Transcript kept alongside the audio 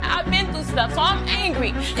stuff, so I'm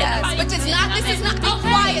angry. Yes, but it's not, this is not, be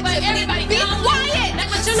quiet, Tiffany. Be quiet!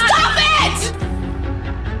 Stop it!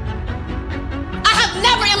 I have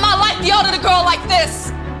never in my life yelled at a girl like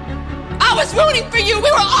this. I was rooting for you. We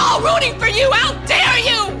were all rooting for you. How dare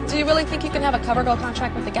you? Do you really think you can have a cover girl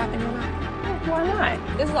contract with a gap in your mouth? Why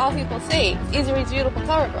not? This is all people see. Easy reach, beautiful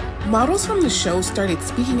cover girl. Models from the show started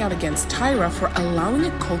speaking out against Tyra for allowing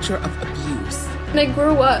a culture of abuse. And I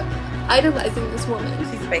grew up idolizing this woman.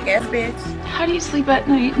 She's a fake ass bitch. How do you sleep at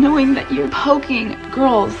night knowing that you're poking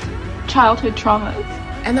girls' childhood traumas?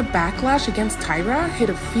 And the backlash against Tyra hit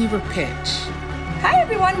a fever pitch. Hi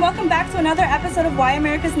everyone, welcome back to another episode of Why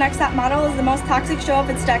America's Next Top Model is the most toxic show of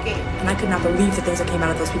its decade. And I could not believe the things that came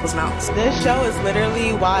out of those people's mouths. This show is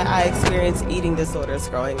literally why I experienced eating disorders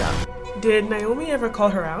growing up. Did Naomi ever call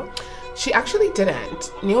her out? She actually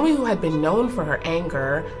didn't. Naomi, who had been known for her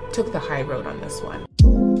anger, took the high road on this one.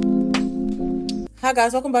 Hi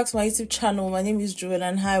guys, welcome back to my YouTube channel. My name is Joel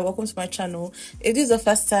and hi, welcome to my channel. If this is the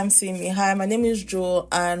first time seeing me, hi, my name is Joel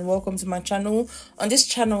and welcome to my channel. On this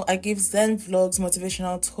channel, I give Zen vlogs,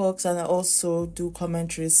 motivational talks, and I also do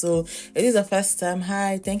commentaries. So if this is the first time,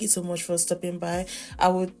 hi, thank you so much for stopping by. I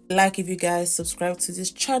would like if you guys subscribe to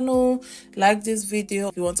this channel, like this video.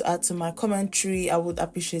 If you want to add to my commentary, I would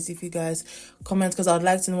appreciate if you guys comment because I would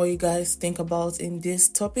like to know what you guys think about in this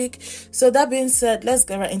topic. So that being said, let's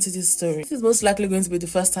get right into this story. This is most likely going to be the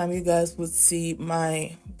first time you guys would see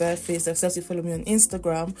my bare face, except you follow me on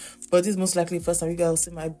Instagram, but this is most likely the first time you guys will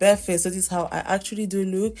see my bare face. So this is how I actually do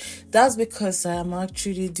look. That's because I am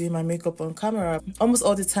actually doing my makeup on camera. Almost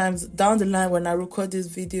all the times down the line when I record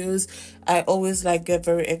these videos, I always get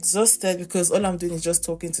very exhausted because all I'm doing is just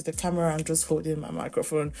talking to the camera and just holding my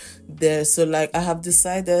microphone there. So I have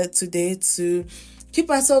decided today to keep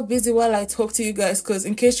myself busy while I talk to you guys, because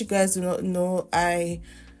in case you guys do not know, I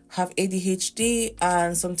have ADHD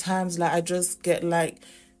and sometimes I just get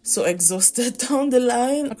so exhausted down the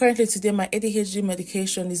line. Currently today my ADHD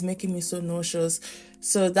medication is making me so nauseous,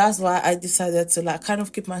 so that's why I decided to kind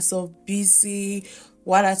of keep myself busy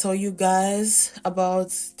while I tell you guys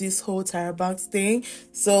about this whole Tyra Banks thing.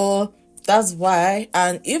 So that's why,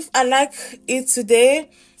 and if I like it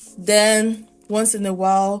today, then once in a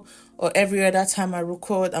while or every other time I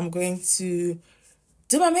record, I'm going to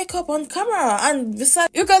do my makeup on camera. And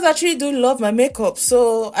besides, you guys actually do love my makeup,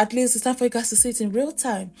 so at least it's time for you guys to see it in real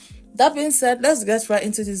time. That being said, let's get right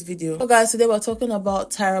into this video. So guys, today we're talking about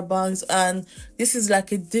Tyra Banks, and this is a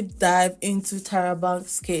deep dive into Tyra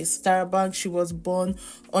Banks' case. Tyra Banks, she was born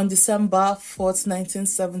on December 4th,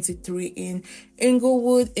 1973 in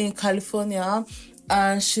Inglewood in California.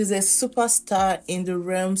 And she's a superstar in the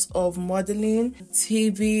realms of modeling,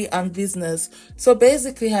 TV, and business. So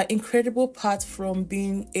basically, her incredible path from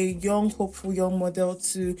being a young, hopeful young model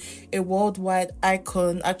to a worldwide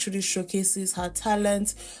icon actually showcases her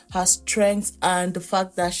talent, her strengths, and the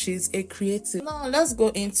fact that she's a creative. Now, let's go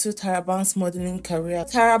into Tyra Banks' modeling career.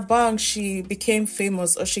 Tyra Banks, she became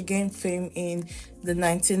famous, or she gained fame in the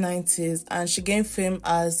 1990s, and she gained fame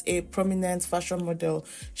as a prominent fashion model.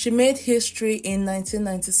 She made history in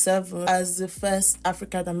 1997 as the first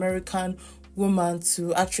African-American woman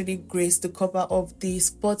to actually grace the cover of the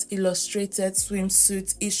Sports Illustrated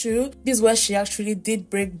swimsuit issue. This is where she actually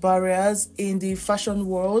did break barriers in the fashion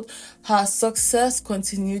world. Her success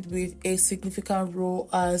continued with a significant role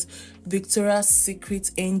as Victoria's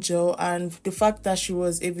Secret angel, and the fact that she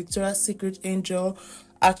was a Victoria's Secret angel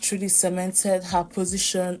actually cemented her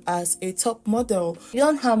position as a top model.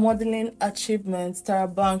 Beyond her modeling achievements,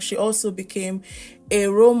 Tyra Banks, she also became a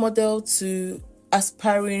role model to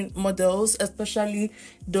aspiring models, especially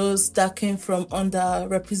those that came from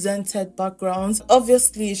underrepresented backgrounds.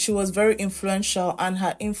 Obviously, she was very influential, and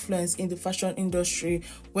her influence in the fashion industry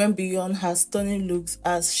went beyond her stunning looks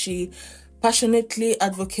as she passionately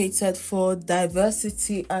advocated for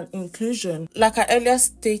diversity and inclusion. Like I earlier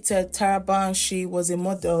stated, Tyra Banks, she was a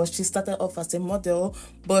model. She started off as a model,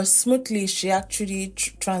 but smoothly she actually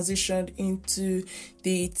transitioned into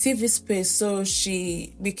the TV space. So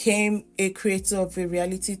she became a creator of a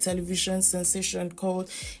reality television sensation called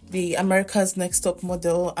the America's Next Top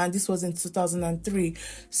Model, and this was in 2003.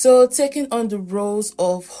 So taking on the roles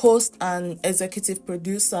of host and executive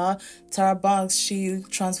producer, Tyra Banks, she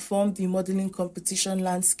transformed the modeling competition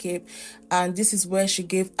landscape, and this is where she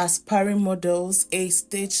gave aspiring models a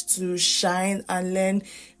stage to shine and learn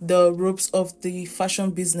the ropes of the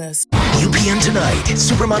fashion business. UPN tonight,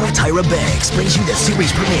 supermodel Tyra Banks brings you the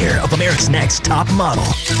series premiere of America's Next Top Model.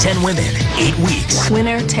 10 women, 8 weeks.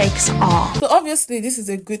 Winner takes all. So obviously this is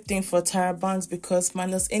a good thing for Tyra Banks because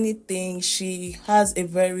minus anything, she has a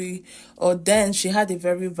very or then she had a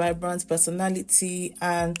very vibrant personality,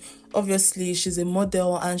 and obviously she's a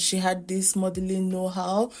model and she had this modeling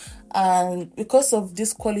know-how, and because of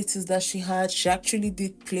these qualities that she had, she actually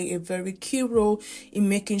did play a very key role in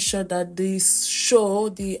making sure that this show,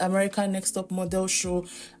 the American Next Top Model show,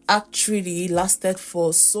 actually lasted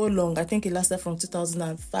for so long. I think it lasted from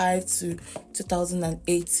 2005 to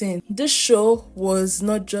 2018. This show was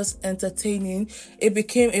not just entertaining, it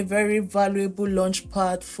became a very valuable launch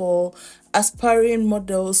pad for aspiring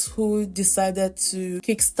models who decided to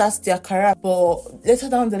kickstart their career. But later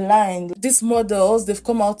down the line, these models, they've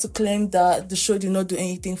come out to claim that the show did not do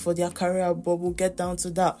anything for their career, but we'll get down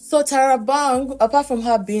to that. So Tyra Banks, apart from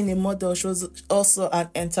her being a model, she was also an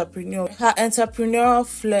entrepreneur. Her entrepreneurial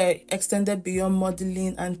flair extended beyond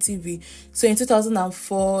modeling and TV. So in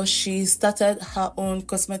 2004, she started her own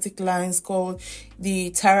cosmetic lines called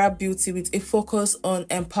the Tyra Beauty, with a focus on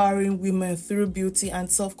empowering women through beauty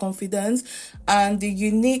and self-confidence, and the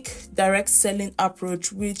unique direct selling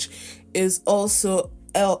approach, which is also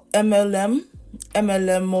MLM,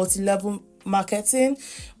 multi-level marketing.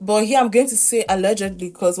 But here I'm going to say allegedly,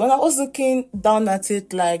 because when I was looking down at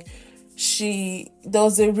it, like, there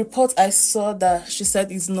was a report I saw that she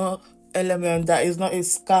said it's not LMM, that is not a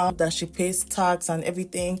scam, that she pays tax and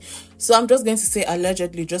everything. So I'm just going to say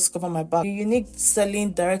allegedly, just cover my back. The unique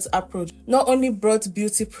selling direct approach not only brought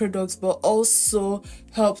beauty products, but also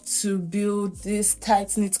helped to build this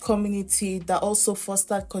tight-knit community that also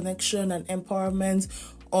fostered connection and empowerment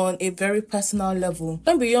on a very personal level.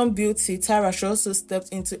 And beyond beauty, Tyra, she also stepped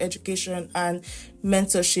into education and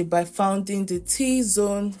mentorship by founding the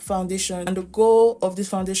T-Zone Foundation. And the goal of this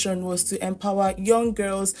foundation was to empower young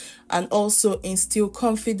girls and also instill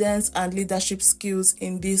confidence and leadership skills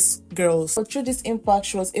in these girls. So through this impact,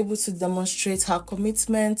 she was able to demonstrate her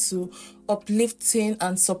commitment to uplifting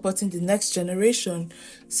and supporting the next generation.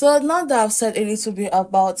 So now that I've said a little bit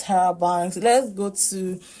about Tyra Banks, let's go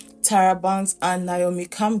to Tyra Banks and Naomi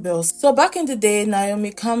Campbell. So back in the day,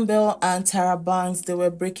 Naomi Campbell and Tyra Banks, they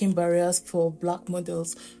were breaking barriers for black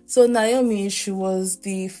models. So Naomi, she was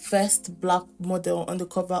the first black model on the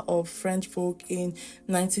cover of French Vogue in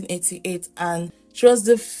 1988, and she was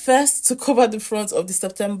the first to cover the front of the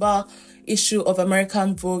September issue of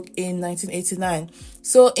American Vogue in 1989.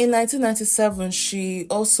 So in 1997, she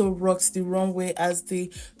also rocked the runway as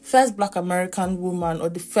the first black American woman, or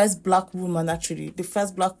the first black woman actually, the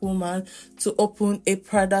first black woman to open a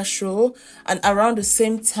Prada show. And around the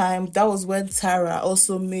same time, that was when Tyra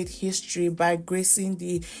also made history by gracing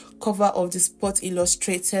the cover of the Sport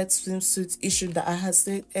Illustrated swimsuit issue that I had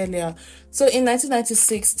said earlier. So in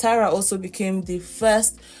 1996, Tyra also became the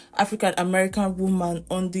first African American woman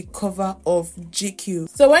on the cover of GQ.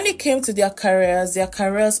 So when it came to their careers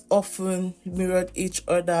often mirrored each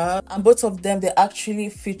other, and both of them, they actually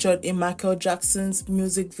featured in Michael Jackson's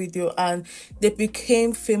music video, and they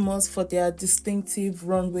became famous for their distinctive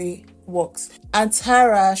runway walks. And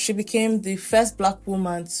Tyra, she became the first black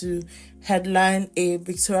woman to headline a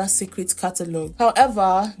Victoria's Secret catalog.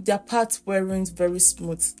 However, their paths weren't very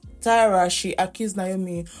smooth. Tyra, she accused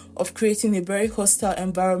Naomi of creating a very hostile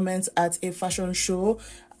environment at a fashion show,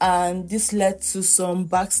 and this led to some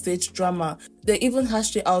backstage drama. They even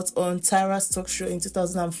hashed it out on Tyra's talk show in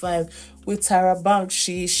 2005 with Tyra Banks.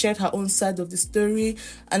 She shared her own side of the story,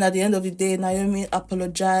 and at the end of the day, Naomi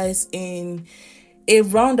apologized in a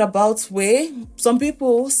roundabout way. Some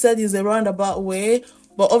people said it's a roundabout way,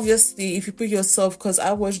 but obviously, if you put yourself, because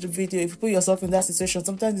I watched the video, if you put yourself in that situation,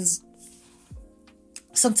 sometimes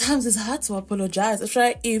it's hard to apologize,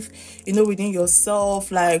 especially if within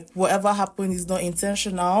yourself, like, whatever happened is not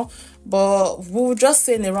intentional. But we'll just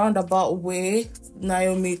say in a roundabout way,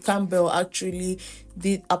 Naomi Campbell actually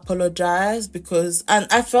did apologize, and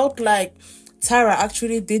I felt like Tyra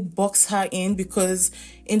actually did box her in, because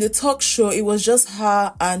in the talk show, it was just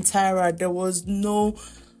her and Tyra. There was no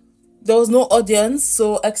audience,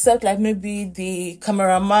 so except like maybe the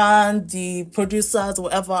cameraman, the producers,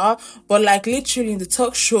 whatever. But like literally in the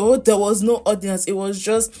talk show, there was no audience. It was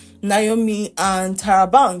just Naomi and Tyra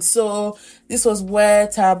Banks. So this was where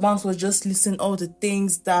Tyra Banks was just listing all the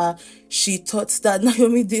things that she thought that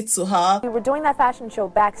Naomi did to her. We were doing that fashion show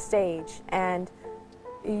backstage, and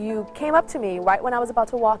you came up to me right when I was about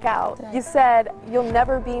to walk out. You said, "You'll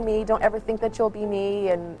never be me, don't ever think that you'll be me,"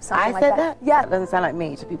 and something like that. I said that? Yeah. That doesn't sound like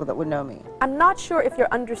me to people that would know me. I'm not sure if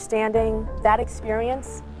you're understanding that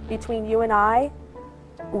experience between you and I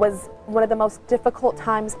was one of the most difficult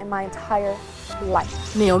times in my entire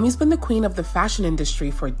life. Naomi's been the queen of the fashion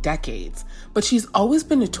industry for decades, but she's always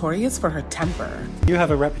been notorious for her temper. You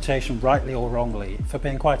have a reputation, rightly or wrongly, for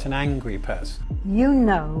being quite an angry person. You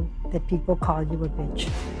know that people call you a bitch.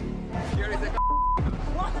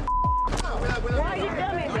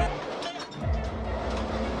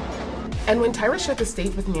 And when Tyra shared the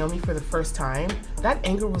stage with Naomi for the first time, that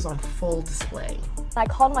anger was on full display. I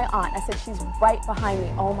called my aunt. I said, she's right behind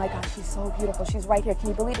me. Oh my gosh, she's so beautiful. She's right here. Can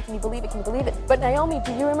you believe it? Can you believe it? Can you believe it? But Naomi,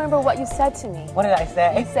 do you remember what you said to me? What did I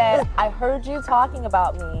say? You said, I heard you talking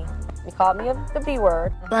about me. You called me the B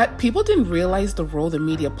word. But people didn't realize the role the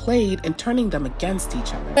media played in turning them against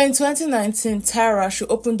each other. In 2019, Tyra, she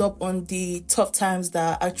opened up on the tough times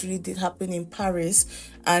that actually did happen in Paris.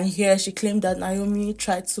 And here she claimed that Naomi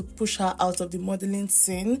tried to push her out of the modeling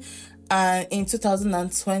scene. And in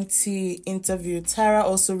 2020 interview, Tyra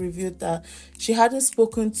also revealed that she hadn't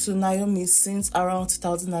spoken to Naomi since around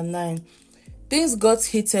 2009. Things got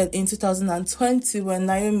heated in 2020 when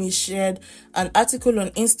Naomi shared an article on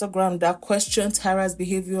Instagram that questioned Tyra's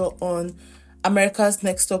behavior on America's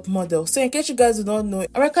Next Top Model. So in case you guys do not know,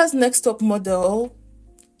 America's Next Top Model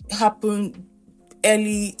happened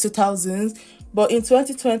early 2000s. But in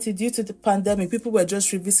 2020, due to the pandemic, people were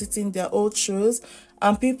just revisiting their old shows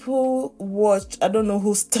and people watched, I don't know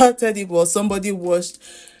who started it, but somebody watched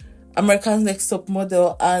America's Next Top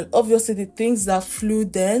Model. And obviously the things that flew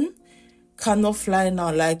then cannot fly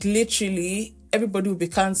now. Like literally, everybody will be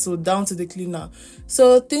cancelled down to the cleaner.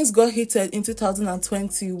 So things got heated in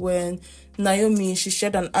 2020 when Naomi, she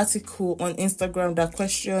shared an article on Instagram that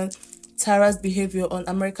questioned Tyra's behavior on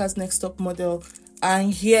America's Next Top Model.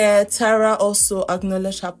 And here, Tyra also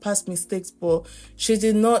acknowledged her past mistakes, but she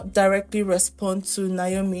did not directly respond to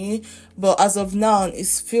Naomi. But as of now, it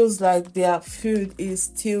feels like their feud is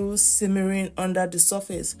still simmering under the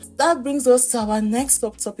surface. That brings us to our next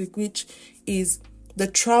topic, which is the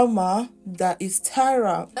trauma that is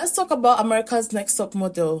Tyra. Let's talk about America's Next Top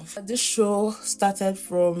Model. This show started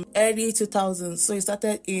from early 2000s. So it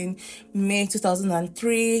started in May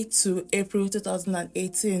 2003 to April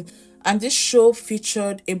 2018. And this show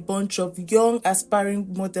featured a bunch of young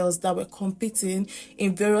aspiring models that were competing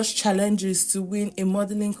in various challenges to win a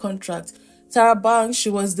modeling contract. Tyra Banks, she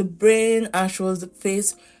was the brain and she was the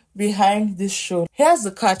face behind this show. Here's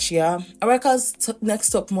the catch here. America's Next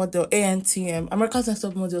Top Model, ANTM. America's Next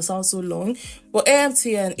Top Model sounds so long, but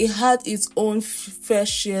ANTM, it had its own fair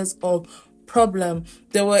shares of problem.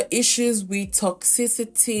 There were issues with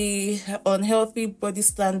toxicity, unhealthy body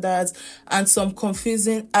standards, and some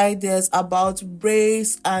confusing ideas about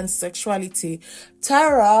race and sexuality.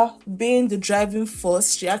 Tyra, being the driving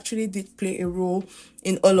force, she actually did play a role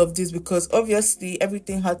in all of this because obviously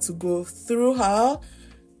everything had to go through her.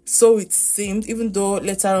 So it seemed, even though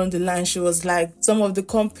later on the line she was like, some of the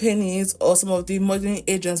companies or some of the modeling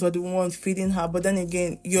agents were the ones feeding her. But then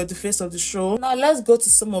again, you're the face of the show. Now let's go to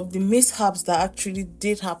some of the mishaps that actually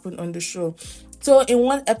did happen on the show. So in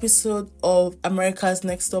one episode of America's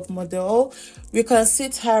Next Top Model, we can see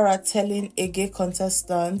Tyra telling a gay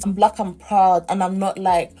contestant, I'm black, I'm proud, and I'm not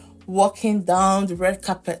like walking down the red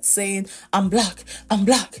carpet saying, I'm black. I'm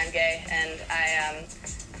gay, and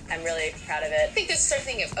I'm really proud of it. I think there's a certain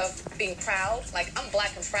thing of being proud. Like, I'm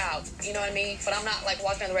black and proud, you know what I mean? But I'm not like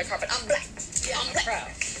walking on the red carpet. I'm black. Yeah, I'm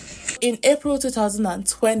proud. In April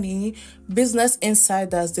 2020, Business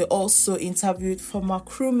Insiders, they also interviewed former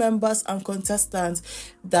crew members and contestants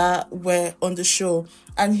that were on the show.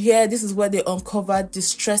 And here, this is where they uncovered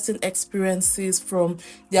distressing experiences from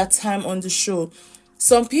their time on the show.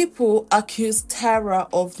 Some people accused Tyra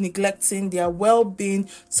of neglecting their well-being,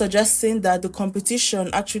 suggesting that the competition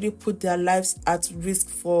actually put their lives at risk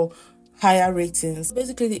for higher ratings.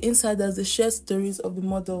 Basically, the insiders, they shared stories of the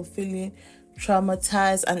model feeling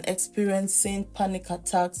traumatized and experiencing panic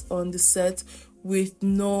attacks on the set with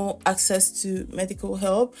no access to medical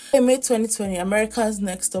help. In May 2020, America's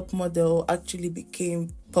Next Top Model actually became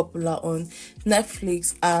popular on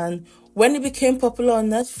Netflix, and when it became popular on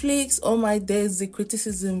Netflix, oh my days, the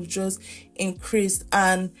criticism just increased.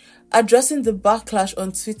 And addressing the backlash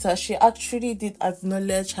on Twitter, she actually did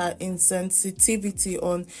acknowledge her insensitivity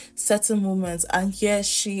on certain moments. And here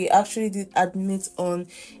she actually did admit on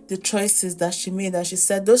the choices that she made. And she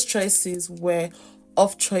said those choices were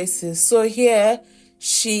off choices. So here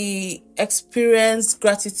she experienced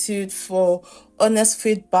gratitude for honest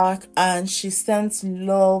feedback, and she sent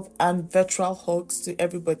love and virtual hugs to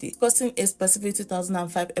everybody. Discussing a specific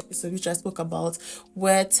 2005 episode which I spoke about,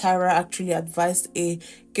 where Tyra actually advised a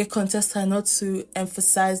gay contestant not to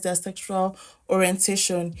emphasize their sexual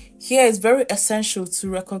orientation. Here it's very essential to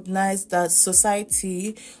recognize that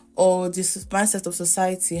society or the mindset of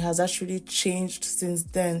society has actually changed since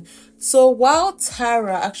then. So while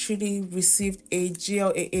Tyra actually received a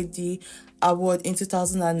GLAAD award in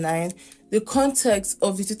 2009, the context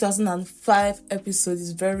of the 2005 episode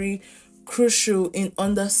is very crucial in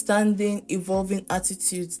understanding evolving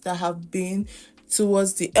attitudes that have been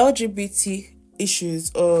towards the LGBT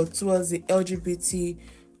issues or towards the LGBT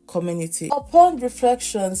community. Upon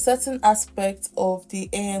reflection, certain aspects of the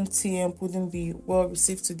AMTM wouldn't be well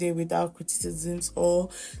received today without criticisms or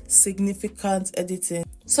significant editing.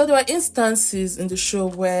 So there were instances in the show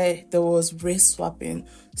where there was race swapping.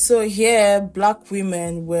 So here, black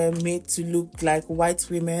women were made to look like white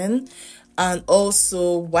women, and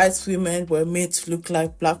also white women were made to look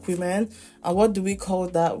like black women. And what do we call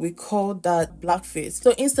that? We call that blackface.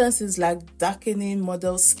 So instances like darkening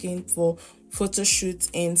model skin for photo shoots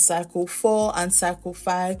in Cycle 4 and Cycle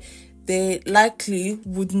 5, they likely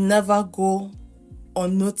would never go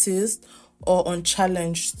unnoticed or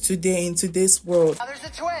unchallenged today in today's world. Now there's a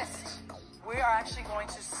twist. We are actually going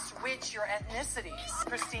to switch your ethnicities.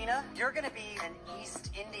 Christina, you're going to be an East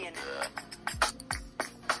Indian.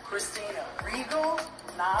 Christina, regal,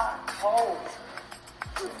 not cold.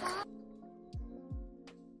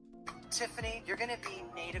 Tiffany, you're going to be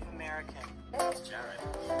Native American. It's Jared.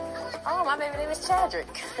 Oh, my baby name is Chadrick.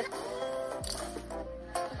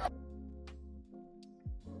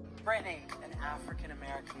 Brittany, an African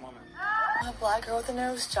American woman. A black girl with a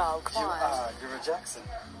nose job. Come on. You're a Jackson.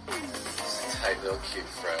 Tight little cute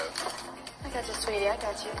fro. I got you, sweetie. I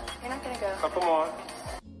got you. You're not gonna go. Couple more.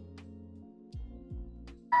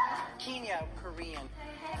 Kenya, Korean.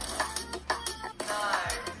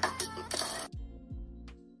 Nice.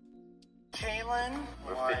 Kaylin.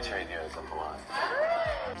 We're featuring you as a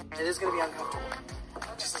blonde. It is gonna be uncomfortable.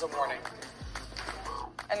 Just as a warning.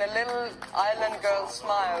 And a little island girl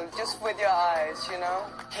smile just with your eyes, you know?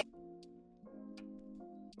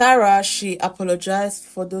 Tyra, she apologized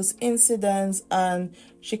for those incidents and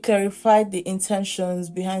she clarified the intentions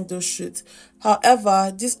behind those shoots.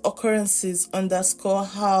 However, these occurrences underscore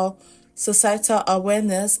how societal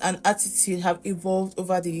awareness and attitude have evolved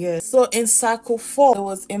over the years. So in Cycle 4, there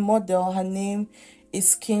was a model, her name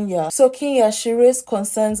is Kenya. So Kenya, she raised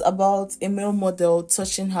concerns about a male model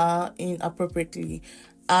touching her inappropriately.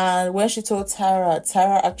 And when she told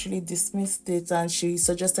Tyra actually dismissed it, and she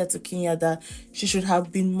suggested to Kenya that she should have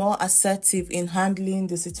been more assertive in handling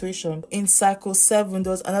the situation. In Cycle 7,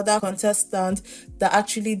 there was another contestant that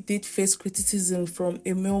actually did face criticism from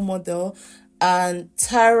a male model, and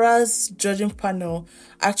Tyra's judging panel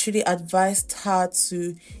actually advised her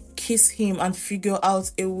to kiss him and figure out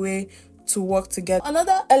a way to work together.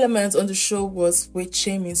 Another element on the show was weight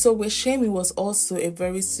shaming. So weight shaming was also a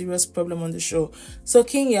very serious problem on the show. So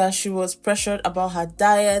Kenya, she was pressured about her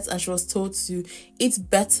diet and she was told to eat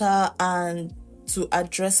better and to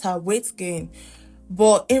address her weight gain.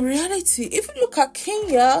 But in reality, if you look at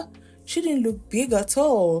Kenya, she didn't look big at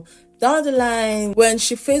all. Down the line, when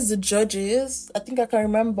she faced the judges, I think I can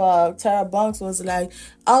remember Tyra Banks was like,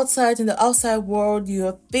 in the outside world,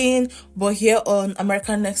 you're thin, but here on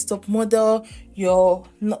American Next Top Model, you're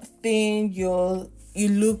not thin, you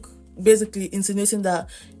look basically insinuating that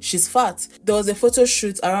she's fat. There was a photo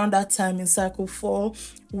shoot around that time in Cycle 4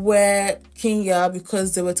 where Kenya,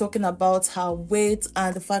 because they were talking about her weight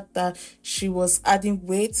and the fact that she was adding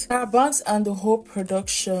weight, Tyra Banks and the whole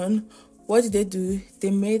production, what did they do? They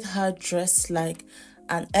made her dress like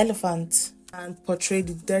an elephant and portray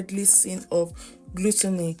the deadly sin of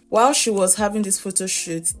gluttony. While she was having this photo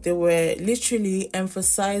shoot, they were literally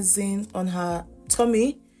emphasizing on her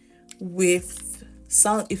tummy with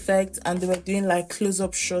sound effects, and they were doing like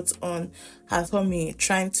close-up shots on her tummy,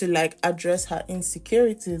 trying to like address her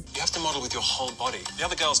insecurities. You have to model with your whole body. The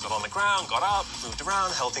other girls got on the ground, got up, moved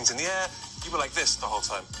around, held things in the air. You were like this the whole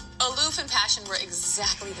time. Aloof and Passion were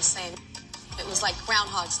exactly the same. It was like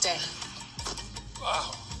Groundhog's Day.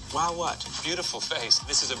 Wow. Wow, what? Beautiful face.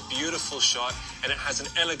 This is a beautiful shot, and it has an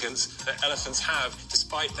elegance that elephants have,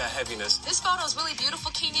 despite their heaviness. This photo is really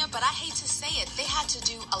beautiful, Kenya, but I hate to say it. They had to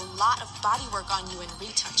do a lot of body work on you and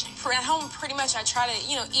retouching. At home, pretty much, I try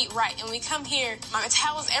to, eat right. And when we come here, my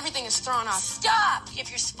metabolism, everything is thrown off. Stop!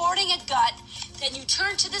 If you're sporting a gut, then you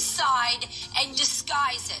turn to the side and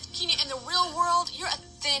disguise it. Kenya, in the real world, you're a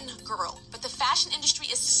thin girl. But the fashion industry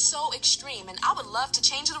is so extreme, and I would love to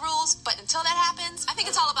change the rules, but until that happens, I think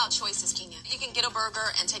it's all about choices, Kenya. You can get a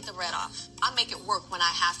burger and take the bread off. I make it work when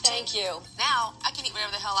I have to. Thank you. Now, I can eat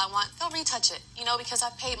whatever the hell I want. They'll retouch it, because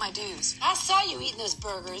I've paid my dues. I saw you eating those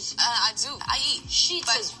burgers. I do. I eat.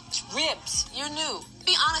 Sheets of ribs. You're new.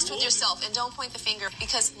 Be honest with yourself and don't point the finger,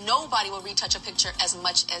 because nobody will retouch a picture as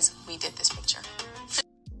much as we did this picture.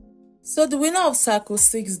 So the winner of Cycle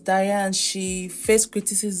 6, Diane, she faced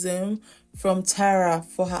criticism from Tyra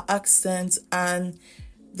for her accent and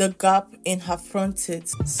the gap in her front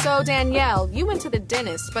teeth. So Danielle, you went to the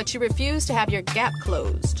dentist, but you refused to have your gap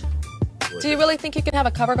closed. Do you really think you can have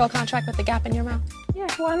a CoverGirl contract with a gap in your mouth? Yeah,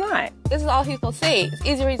 why not? This is all people see. It's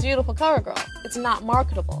easy to reach beautiful CoverGirl. It's not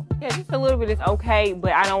marketable. Yeah, just a little bit is okay,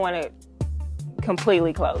 but I don't want to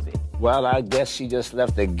completely close it. Well, I guess she just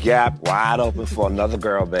left the gap wide open for another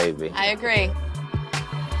girl, baby. I agree.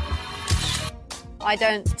 I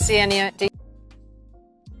don't see any...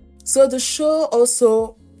 So the show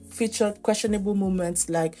also featured questionable moments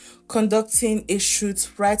like conducting a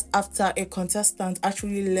shoot right after a contestant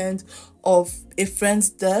actually learned of a friend's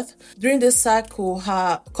death. During this cycle,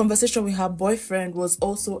 her conversation with her boyfriend was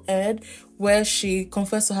also aired, where she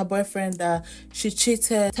confessed to her boyfriend that she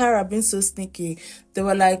cheated. Tyra being so sneaky, there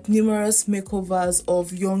were like numerous makeovers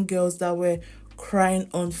of young girls that were crying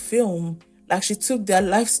on film. Like she took their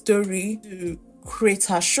life story to create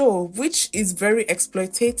her show, which is very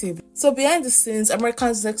exploitative. So behind the scenes,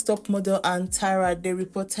 America's Next Top Model and Tyra, they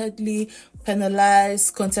reportedly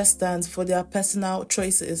penalized contestants for their personal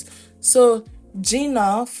choices. So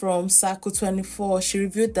Gina from Circle 24, she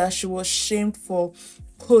revealed that she was shamed for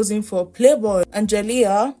posing for Playboy.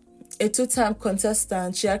 Angelia, a two-time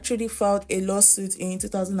contestant, she actually filed a lawsuit in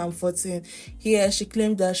 2014. Here, she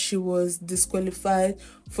claimed that she was disqualified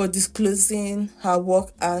for disclosing her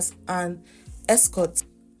work as an escort.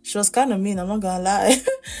 She was kind of mean, I'm not gonna lie.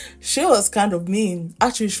 She was kind of mean.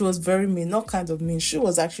 Actually, she was very mean, not kind of mean. She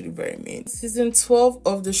was actually very mean. Season 12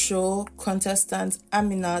 of the show, contestant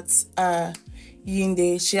Aminat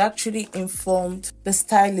Yinde, she actually informed the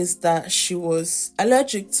stylist that she was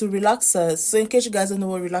allergic to relaxers. So in case you guys don't know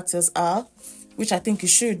what relaxers are, which I think you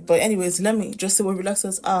should, but anyways, let me just say what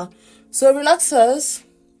relaxers are. So relaxers,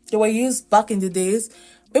 they were used back in the days.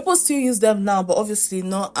 People still use them now, but obviously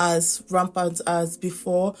not as rampant as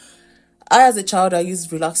before. I, as a child, I used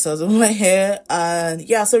relaxers on my hair, and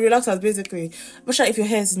yeah, so relaxers basically, especially if your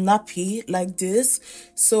hair is nappy like this.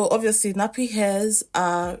 So obviously nappy hairs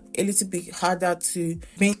are a little bit harder to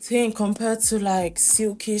maintain compared to like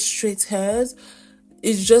silky straight hairs.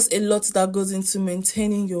 It's just a lot that goes into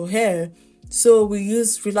maintaining your hair. So we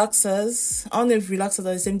use relaxers. I don't know if relaxers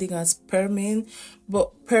are the same thing as perming,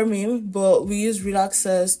 but we use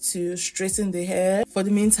relaxers to straighten the hair for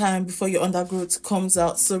the meantime before your undergrowth comes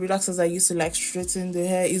out. So relaxers are used to like straighten the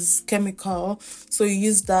hair, is chemical. So you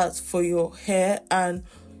use that for your hair and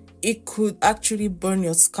it could actually burn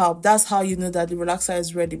your scalp. That's how you know that the relaxer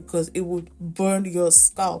is ready, because it would burn your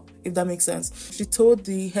scalp, if that makes sense. She told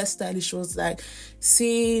the hairstylist, she was like,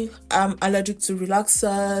 see, I'm allergic to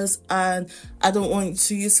relaxers and I don't want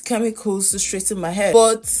to use chemicals to straighten my hair.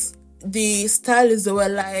 But the stylists, they were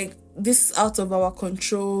like, this is out of our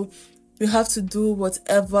control. We have to do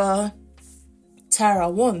whatever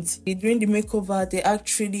Tyra wants. During the makeover, they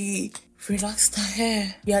actually relaxed her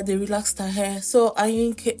hair. Yeah, they relaxed her hair. So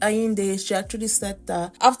Ayinde, she actually said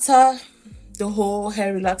that after the whole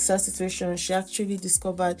hair relaxer situation, she actually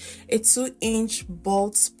discovered a 2-inch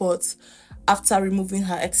bald spot after removing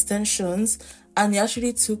her extensions, and it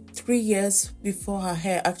actually took 3 years before her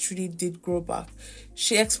hair actually did grow back.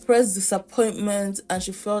 She expressed disappointment and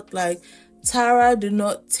she felt like Tyra did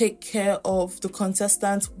not take care of the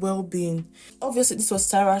contestant's well-being. Obviously, this was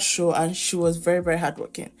Tyra's show and she was very, very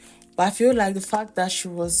hardworking. But I feel like the fact that she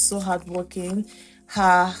was so hardworking,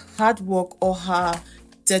 her hard work or her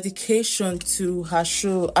dedication to her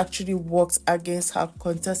show actually worked against her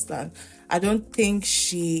contestant. I don't think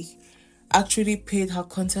she actually paid her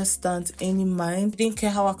contestant any mind. Didn't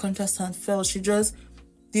care how her contestant felt. She just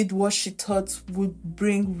did what she thought would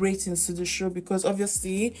bring ratings to the show, because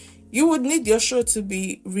obviously you would need your show to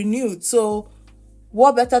be renewed. So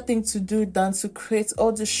what better thing to do than to create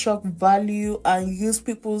all the shock value and use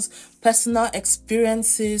people's personal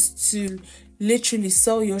experiences to literally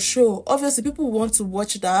sell your show? Obviously, people want to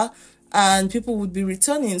watch that and people would be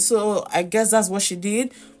returning. So I guess that's what she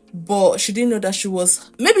did. But she didn't know that she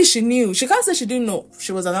was... Maybe she knew. She can't say she didn't know.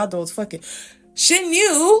 She was an adult. Fuck it. She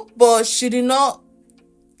knew, but she did not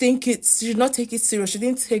take it serious. She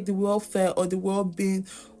didn't take the welfare or the well-being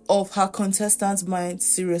of her contestant's mind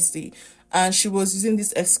seriously. And she was using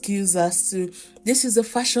this excuse as to, this is the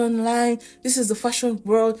fashion line, this is the fashion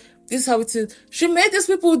world, this is how it is. She made these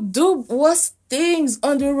people do worse things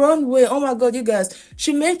on the runway. Oh my god, you guys.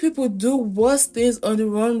 She made people do worse things on the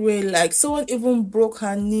runway. Like, someone even broke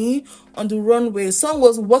her knee on the runway. Someone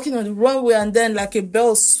was walking on the runway and then like a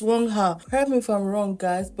bell swung her. Correct me if I'm wrong,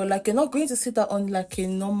 guys, but like, you're not going to sit that on like a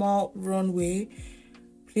normal runway.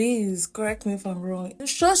 Please correct me if I'm wrong. The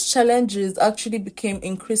show's challenges actually became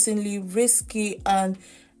increasingly risky and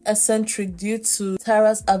eccentric due to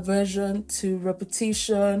Tyra's aversion to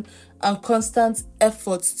repetition and constant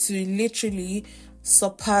efforts to literally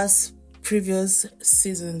surpass previous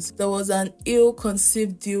seasons. There was an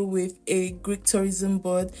ill-conceived deal with a Greek tourism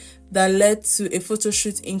board that led to a photo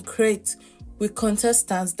shoot in Crete with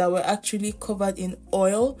contestants that were actually covered in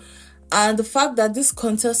oil. And the fact that these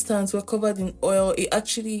contestants were covered in oil, it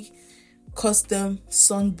actually caused them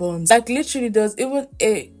sunburns. Like literally, there was even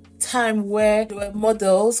a time where there were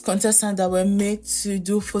models, contestants that were made to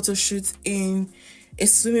do photo shoots in a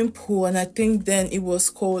swimming pool, and I think then it was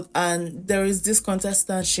cold, and there is this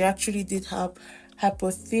contestant, she actually did have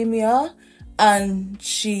hypothermia, and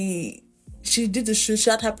she did the show, she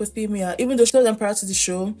had hypothermia, even though she told them prior to the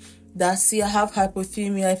show that, see, I have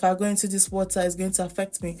hypothermia, if I go into this water, it's going to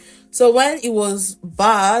affect me. So when it was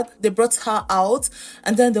bad, they brought her out,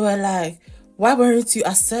 and then they were like, why weren't you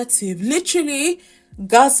assertive? Literally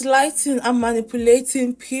gaslighting and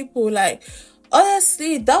manipulating people. Like,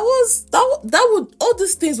 honestly, that would, all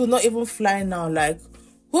these things would not even fly now. Like,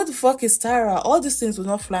 who the fuck is Tyra? All these things would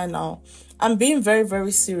not fly now. I'm being very,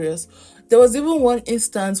 very serious. There was even one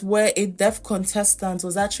instance where a deaf contestant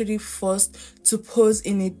was actually forced to pose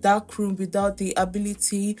in a dark room without the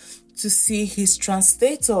ability to see his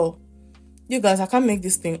translator. You guys, I can't make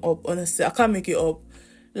this thing up, honestly. I can't make it up.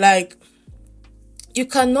 Like, you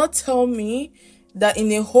cannot tell me that in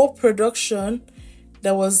a whole production,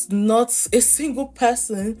 there was not a single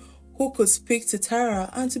person who could speak to Tyra.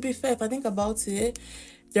 And to be fair, if I think about it,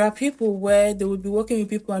 there are people where they would be working with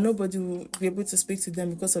people and nobody will be able to speak to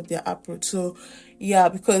them because of their approach. So, yeah,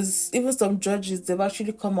 because even some judges, they've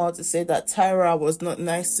actually come out to say that Tyra was not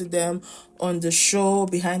nice to them on the show,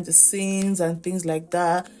 behind the scenes and things like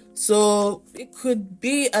that. So, it could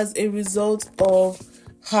be as a result of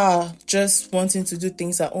her just wanting to do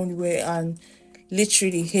things her own way and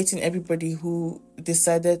literally hating everybody who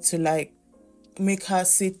decided to, like, make her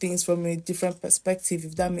see things from a different perspective,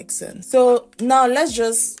 if that makes sense. So now let's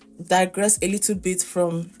just digress a little bit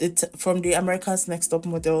from the America's Next Top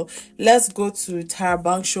Model. Let's go to Tyra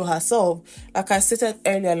Banks' show herself. Like I stated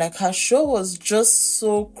earlier, like, her show was just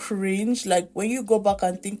so cringe. Like, when you go back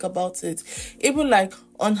and think about it, even like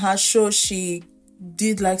on her show, she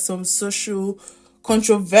did like some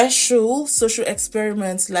controversial social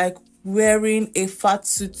experiments, like wearing a fat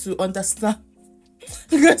suit to understand.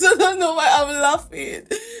 Because I don't know why I'm laughing.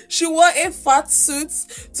 She wore a fat suit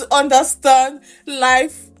to understand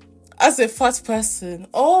life as a fat person.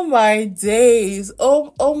 Oh my days.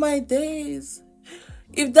 Oh my days.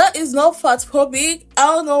 If that is not fatphobic, I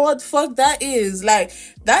don't know what the fuck that is. Like,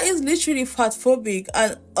 that is literally fatphobic.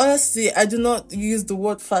 And honestly, I do not use the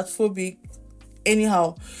word fatphobic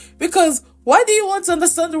anyhow. Because why do you want to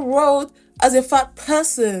understand the world as a fat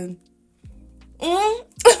person?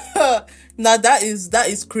 Now that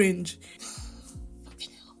is cringe.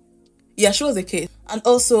 Yeah, she was a kid. And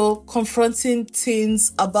also confronting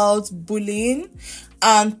teens about bullying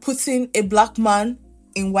and putting a black man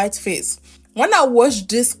in white face. When I watched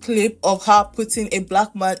this clip of her putting a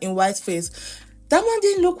black man in white face, that man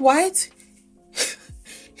didn't look white.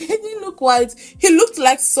 He didn't look white. He looked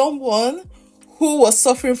like someone who was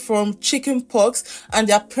suffering from chicken pox and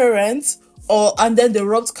their parents, and then they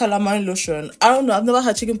rubbed calamine lotion. I don't know, I've never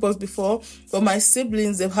had chicken pox before, but my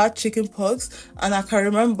siblings, they've had chicken pox, and I can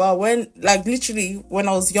remember when, like, literally when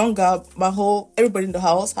I was younger, everybody in the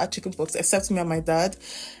house had chicken pox except me and my dad.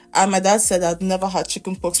 And my dad said I'd never had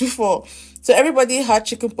chicken pox before. So everybody had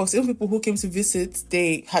chicken pox. Even people who came to visit,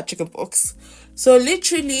 they had chicken pox. So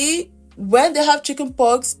literally, when they have chicken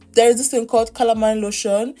pox, there is this thing called calamine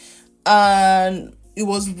lotion, and it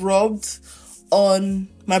was rubbed on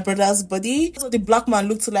my brother's body. So the black man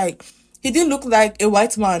looked like, he didn't look like a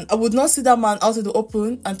white man. I would not see that man out in the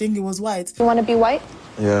open and think he was white. You want to be white?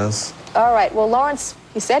 Yes. All right. Well, Lawrence,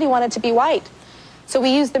 he said he wanted to be white. So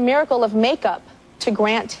we used the miracle of makeup to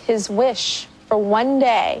grant his wish for one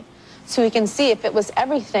day so he can see if it was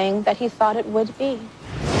everything that he thought it would be.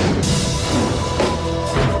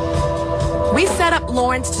 We set up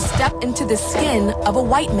Lawrence to step into the skin of a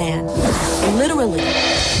white man, literally.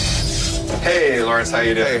 Hey, Lawrence, how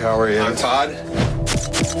you doing? Hey, how are you? I'm Todd.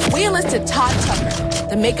 We enlisted Todd Tucker,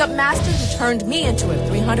 the makeup master who turned me into a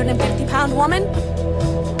 350-pound woman,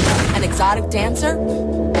 an exotic dancer,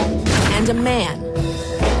 and a man,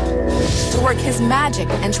 to work his magic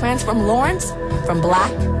and transform Lawrence from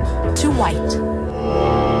black to white.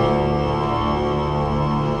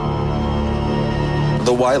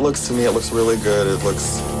 The white looks, to me, it looks really good.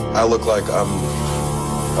 I look like I'm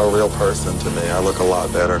a real person to me. I look a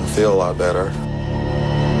lot better and feel a lot better.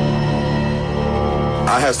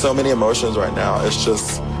 I have so many emotions right now. It's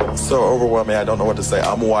just so overwhelming. I don't know what to say.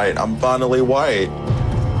 I'm white. I'm finally white.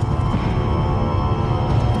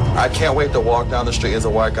 I can't wait to walk down the street as a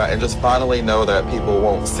white guy and just finally know that people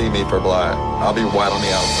won't see me for black. I'll be white on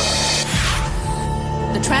the outside.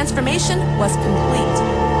 The transformation was complete,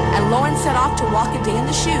 and Lauren set off to walk a day in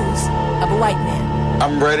the shoes of a white man.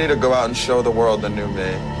 I'm ready to go out and show the world the new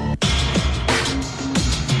me.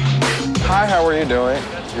 Hi, how are you doing?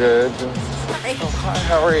 Good. Oh, hi,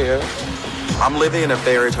 how are you? I'm living in a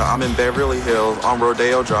fairy tale. I'm in Beverly Hills on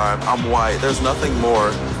Rodeo Drive. I'm white. There's nothing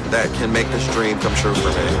more that can make this dream come true for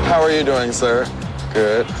me. How are you doing, sir?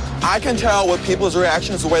 Good. I can tell with people's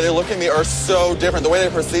reactions, the way they look at me are so different. The way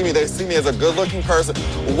they perceive me, they see me as a good-looking person,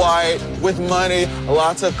 white, with money,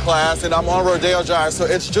 lots of class, and I'm on Rodeo Drive, so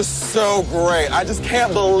it's just so great. I just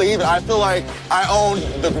can't believe it. I feel like I own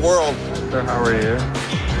the world. So how are you?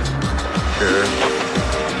 Good.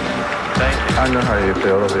 Thank you. I know how you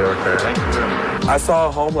feel. It'll be okay. Thank you. I saw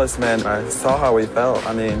a homeless man. I saw how he felt.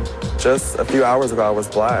 I mean, just a few hours ago, I was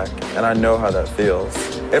black, and I know how that feels.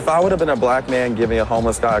 If I would have been a black man giving a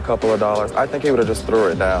homeless guy a couple of dollars, I think he would have just threw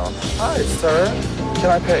it down. Hi, sir. Can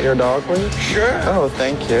I pet your dog, please? Sure. Oh,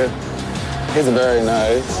 thank you. He's very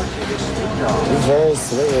nice. He's very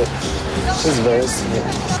sweet. She's very sweet.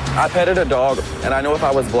 I petted a dog, and I know if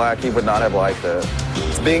I was black, he would not have liked it.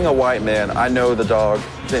 Being a white man, I know the dog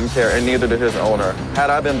didn't care, and neither did his owner. Had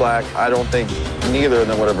I been black, I don't think neither of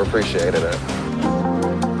them would have appreciated it.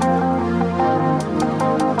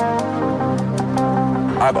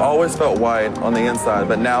 I've always felt white on the inside,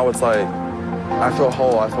 but now it's like, I feel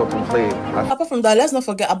whole, I feel complete. Apart from that, let's not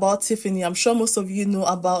forget about Tiffany. I'm sure most of you know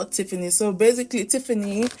about Tiffany. So basically,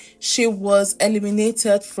 Tiffany, she was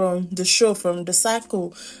eliminated from the show, from the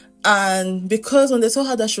cycle. And because when they told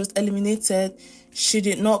her that she was eliminated, she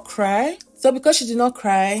did not cry. So because she did not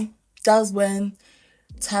cry, that's when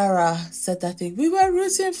Tyra said that thing. We were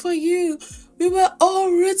rooting for you. We were all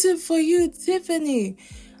rooting for you, Tiffany.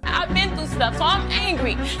 I've been through stuff, so I'm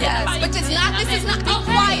angry. Yes, but it's not, this is not, be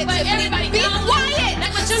quiet, Tiffany. Be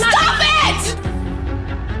quiet! Stop it!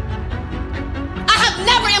 I have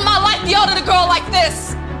never in my life yelled at a girl like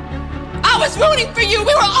this. I was rooting for you.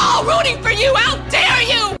 We were all rooting for you. How dare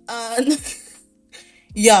you? And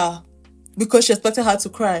yeah, because she expected her to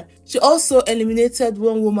cry. She also eliminated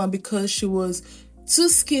one woman because she was too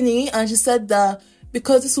skinny, and she said that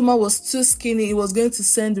because this woman was too skinny, it was going to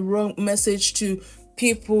send the wrong message to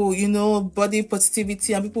people, you know, body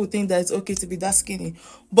positivity, and people would think that it's okay to be that skinny.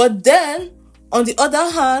 But then, on the other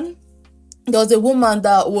hand, there was a woman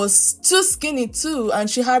that was too skinny too, and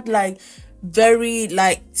she had like very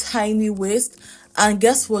like tiny waist. And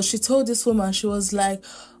guess what? She told this woman, she was like,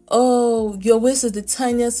 oh, your waist is the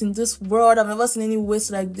tiniest in this world. I've never seen any waist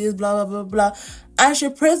like this, blah, blah, blah, blah. And she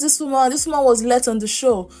praised this woman. This woman was let on the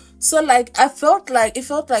show. So, like, it felt like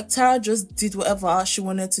Tyra just did whatever she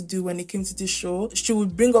wanted to do when it came to this show. She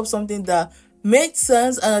would bring up something that made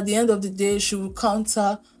sense, and at the end of the day, she would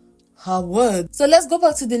counter her words. So, let's go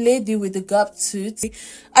back to the lady with the gap tooth.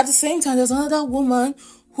 At the same time, there's another woman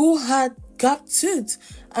who had gap tooth.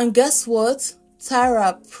 And guess what?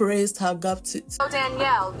 Tyra praised her gap tooth. So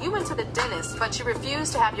Danielle, you went to the dentist, but you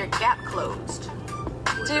refused to have your gap closed.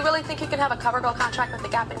 Do you really think you can have a CoverGirl contract with the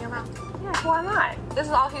gap in your mouth? Yeah, why not? This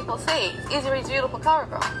is all people see. Easy Reads Beautiful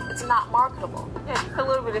CoverGirl. It's not marketable. Yeah, a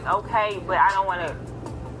little bit is okay, but I don't want to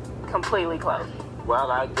completely close it.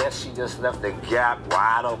 Well, I guess she just left the gap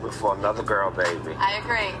wide open for another girl, baby. I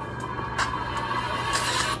agree.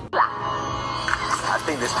 I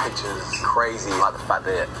think this picture is crazy, like the fact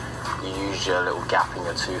that you use your little gap in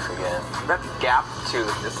your tooth again. That gap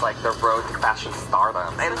tooth is like the road to fashion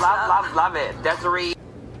stardom. I love it. Desiree.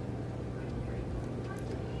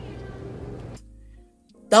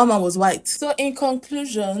 That woman was white. So in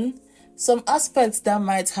conclusion, some aspects that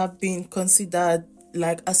might have been considered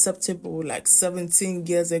like acceptable like 17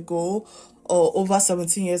 years ago or over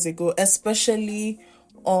 17 years ago, especially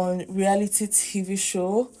on reality TV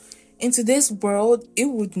show, in today's world, it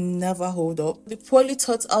would never hold up. The poorly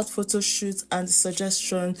thought out photo shoots and the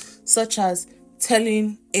suggestion, such as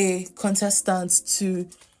telling a contestant to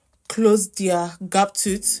close their gap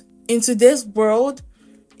tooth. In today's world,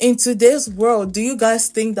 do you guys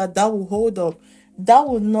think that will hold up? That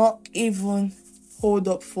would not even hold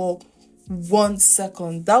up for 1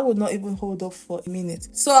 second. That would not even hold up for a minute.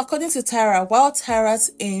 So according to Tyra, while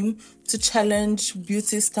Tyra's aim to challenge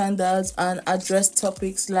beauty standards and address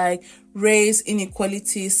topics like race,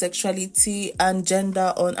 inequality, sexuality, and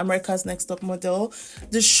gender on America's Next Top Model,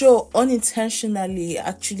 the show unintentionally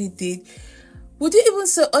actually did. Would you even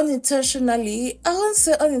say unintentionally? I won't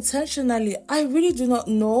say unintentionally. I really do not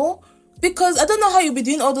know. Because I don't know how you'll be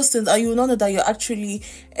doing all those things and you will not know that you're actually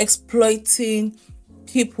exploiting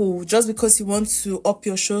people just because you want to up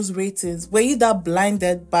your show's ratings? Were you that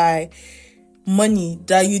blinded by money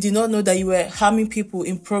that you did not know that you were harming people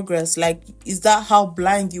in progress? Like, is that how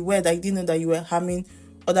blind you were that you didn't know that you were harming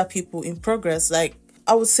other people in progress? Like,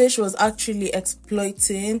 I would say she was actually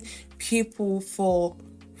exploiting people for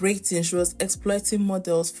ratings. She was exploiting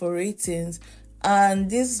models for ratings. And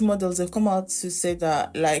these models have come out to say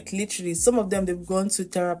that, like, literally, some of them, they've gone to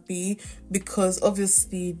therapy because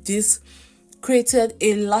obviously this created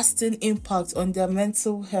a lasting impact on their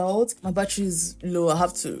mental health. My battery is low, I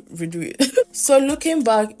have to redo it. So looking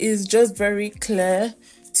back, is just very clear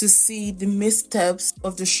to see the missteps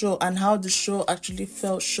of the show and how the show actually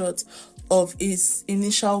fell short of its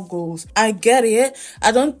initial goals. I get it.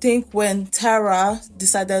 I don't think when Tyra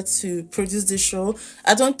decided to produce the show,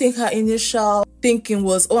 I don't think her initial thinking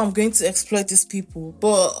was, oh, I'm going to exploit these people.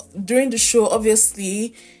 But during the show,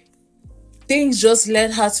 obviously, things just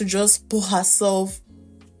led her to just put herself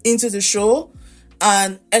into the show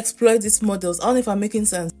and exploit these models. I don't know if I'm making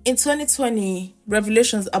sense. In 2020,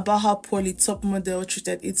 revelations about how poorly Top Model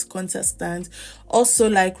treated its contestant also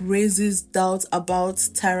like raises doubt about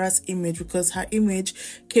Tyra's image, because her image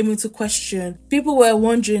came into question. People were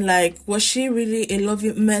wondering, like, was she really a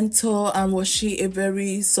loving mentor and was she a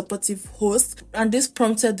very supportive host? And this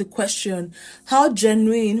prompted the question, how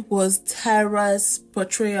genuine was Tyra's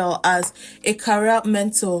portrayal as a career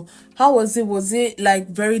mentor? How was it? Was it like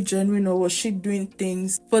very genuine, or was she doing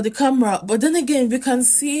things for the camera? But then again, we can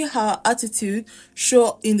see her attitude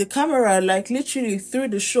show in the camera, like literally through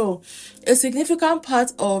the show. A significant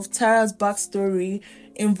part of Tyra's backstory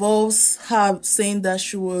involves her saying that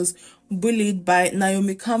she was bullied by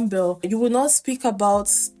Naomi Campbell. You will not speak about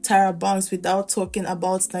Tyra Banks without talking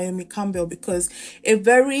about Naomi Campbell, because a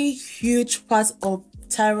very huge part of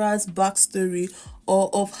Tyra's backstory or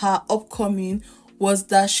of her upcoming was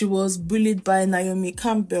that she was bullied by Naomi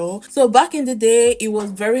Campbell. So back in the day, it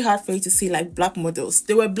was very hard for you to see like black models.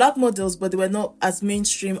 They were black models, but they were not as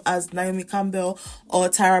mainstream as Naomi Campbell or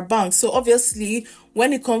Tyra Banks. So obviously,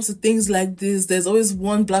 when it comes to things like this, there's always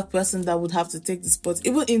one black person that would have to take the spot,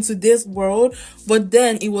 even in today's world. But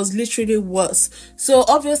then it was literally worse. So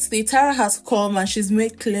obviously, Tyra has come and she's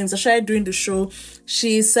made claims. Actually, during the show,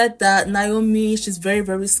 she said that she's very,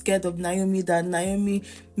 very scared of Naomi, that Naomi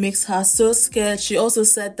makes her so scared. She also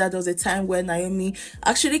said that there was a time where Naomi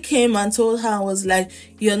actually came and told her and was like,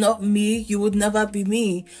 you're not me, you would never be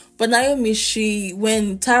me. But Naomi,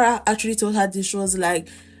 when Tyra actually told her this, she was like,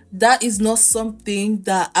 that is not something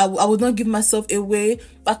that I would not give myself away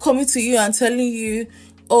by coming to you and telling you,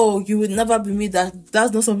 oh, you would never be me.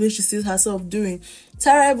 That's not something she sees herself doing.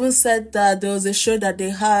 Tyra even said that there was a show that they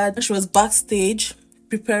had. She was backstage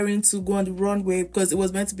preparing to go on the runway because it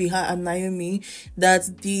was meant to be her and Naomi,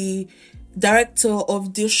 that the director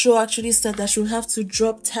of the show actually said that she would have to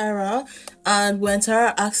drop Tyra. And when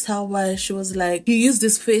Tyra asked her why, she was like, he used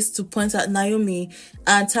his face to point at Naomi.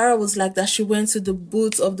 And Tyra was like that she went to the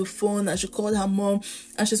booth of the phone and she called her mom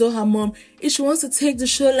and she told her mom, if she wants to take the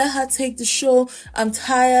show, let her take the show. I'm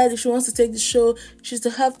tired. If she wants to take the show, she's to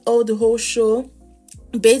have the whole show.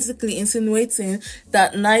 Basically insinuating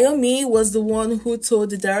that Naomi was the one who told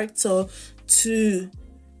the director to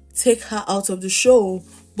take her out of the show.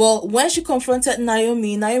 But when she confronted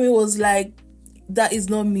Naomi was like, that is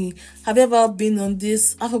not me. Have you ever been on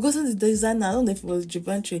this? I've forgotten the designer. I don't know if it was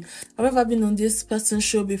Givenchy. Have you ever been on this person's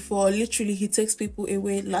show before? Literally, he takes people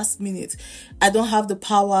away last minute. I don't have the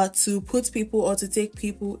power to put people or to take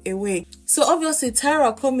people away. So obviously,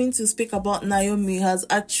 Tyra coming to speak about Naomi has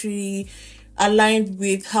actually aligned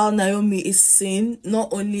with how Naomi is seen, not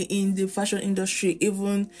only in the fashion industry,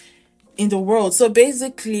 even in the world. So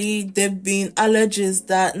basically, there've been allegations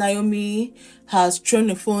that Naomi has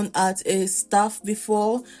thrown a phone at a staff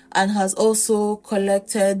before and has also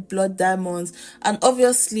collected blood diamonds. And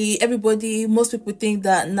obviously, most people think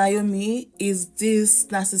that Naomi is this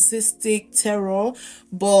narcissistic terror,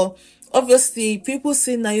 but obviously, people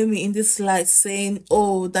see Naomi in this light saying,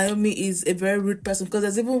 oh, Naomi is a very rude person. Because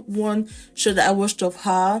there's even one show that I watched of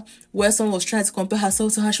her where someone was trying to compare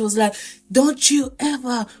herself to her. She was like, don't you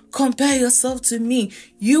ever compare yourself to me.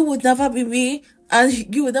 You would never be me.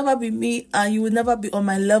 And you would never be me. And you would never be on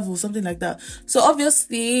my level. Something like that. So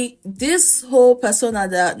obviously, this whole persona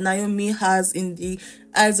that Naomi has in the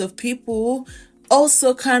eyes of people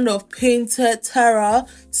also kind of painted Tyra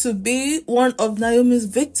to be one of Naomi's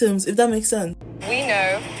victims, if that makes sense. We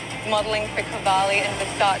know modeling for Cavalli and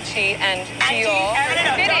Versace and Dior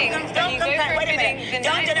for fittings. When you go for fittings the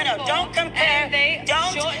night before, don't compare.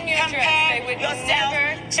 Don't shorten your dress. They would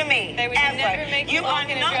never to me. They would never make you walk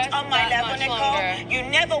in a dress on my that level, much Nicole. longer. You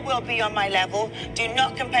never will be on my level. Do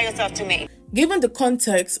not compare yourself to me. Given the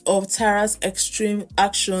context of Tyra's extreme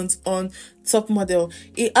actions on Top Model,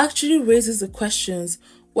 it actually raises the questions: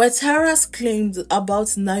 were Tyra's claims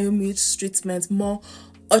about Naomi's treatment more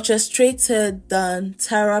orchestrated than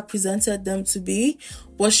Tyra presented them to be?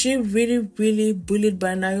 Was she really bullied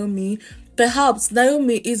by Naomi? Perhaps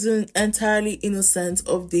Naomi isn't entirely innocent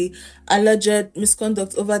of the alleged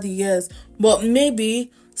misconduct over the years, but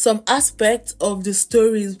maybe some aspects of the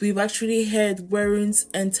stories we've actually heard weren't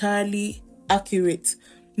entirely accurate.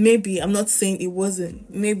 Maybe, I'm not saying it wasn't,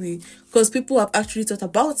 maybe, because people have actually thought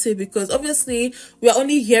about it, because obviously we are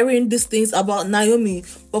only hearing these things about Naomi,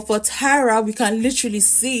 but for Tyra, we can literally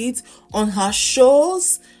see it on her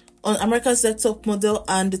shows, on America's Next Top Model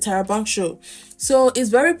and the Tyra Banks show. So it's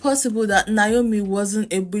very possible that Naomi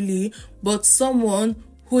wasn't a bully, but someone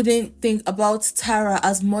who didn't think about Tyra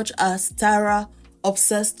as much as Tyra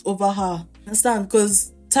obsessed over her. Understand?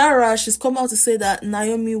 Because Tyra, she's come out to say that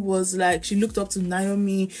Naomi was like, she looked up to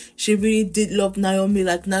Naomi, she really did love Naomi,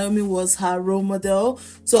 like Naomi was her role model.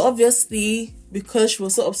 So obviously, because she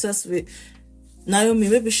was so obsessed with Naomi,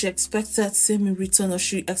 maybe she expected same in return, or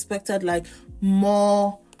she expected like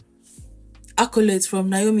more accolades from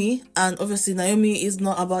Naomi, and obviously Naomi is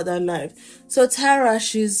not about that life. So Tyra,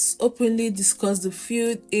 she's openly discussed the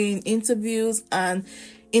feud in interviews and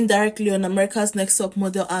indirectly on America's Next Top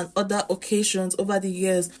Model and other occasions over the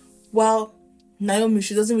years, while Naomi,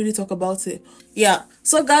 she doesn't really talk about it. Yeah,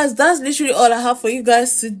 so guys, that's literally all I have for you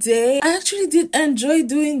guys today. I actually did enjoy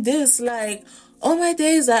doing this. Like, all my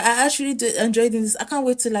days, I actually did enjoy doing this. I can't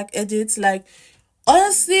wait to like edit. Like,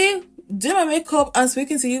 honestly, doing my makeup and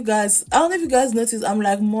speaking to you guys, I don't know if you guys noticed, I'm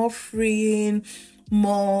like more freeing,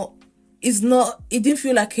 more, it didn't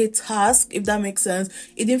feel like a task, if that makes sense.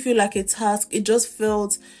 It didn't feel like a task. It just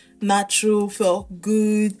felt natural, felt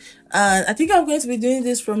good. And I think I'm going to be doing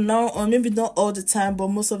this from now on, maybe not all the time, but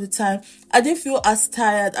most of the time. I didn't feel as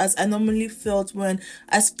tired as I normally felt when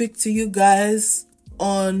I speak to you guys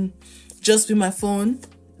on just with my phone.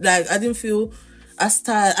 Like, I didn't feel as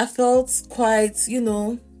tired. I felt quite,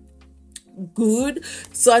 good.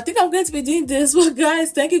 So I think I'm going to be doing this. Well,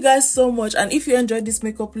 guys, thank you guys so much. And if you enjoyed this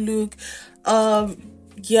makeup look,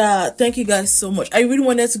 yeah, thank you guys so much. I really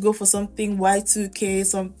wanted to go for something Y2K,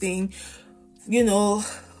 something, not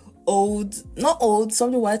old,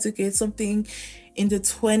 something Y2K, something in the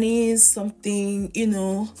 20s, something,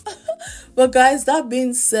 But guys, that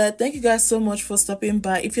being said, thank you guys so much for stopping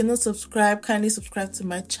by. If you're not subscribed, kindly subscribe to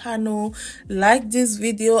my channel, like this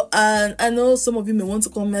video, and I know some of you may want to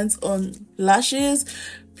comment on lashes.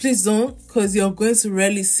 Please don't, because you're going to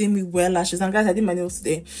rarely see me wear lashes. And guys, I did my nails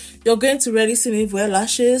today. You're going to rarely see me wear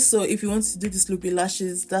lashes. So if you want to do this look with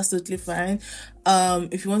lashes, that's totally fine.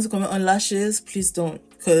 If you want to comment on lashes, please don't,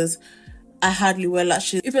 because I hardly wear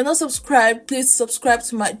lashes. If you're not subscribed, please subscribe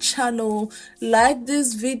to my channel, like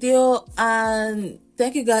this video, and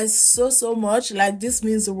thank you guys so much. Like, this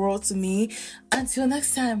means the world to me. Until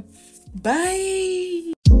next time, bye.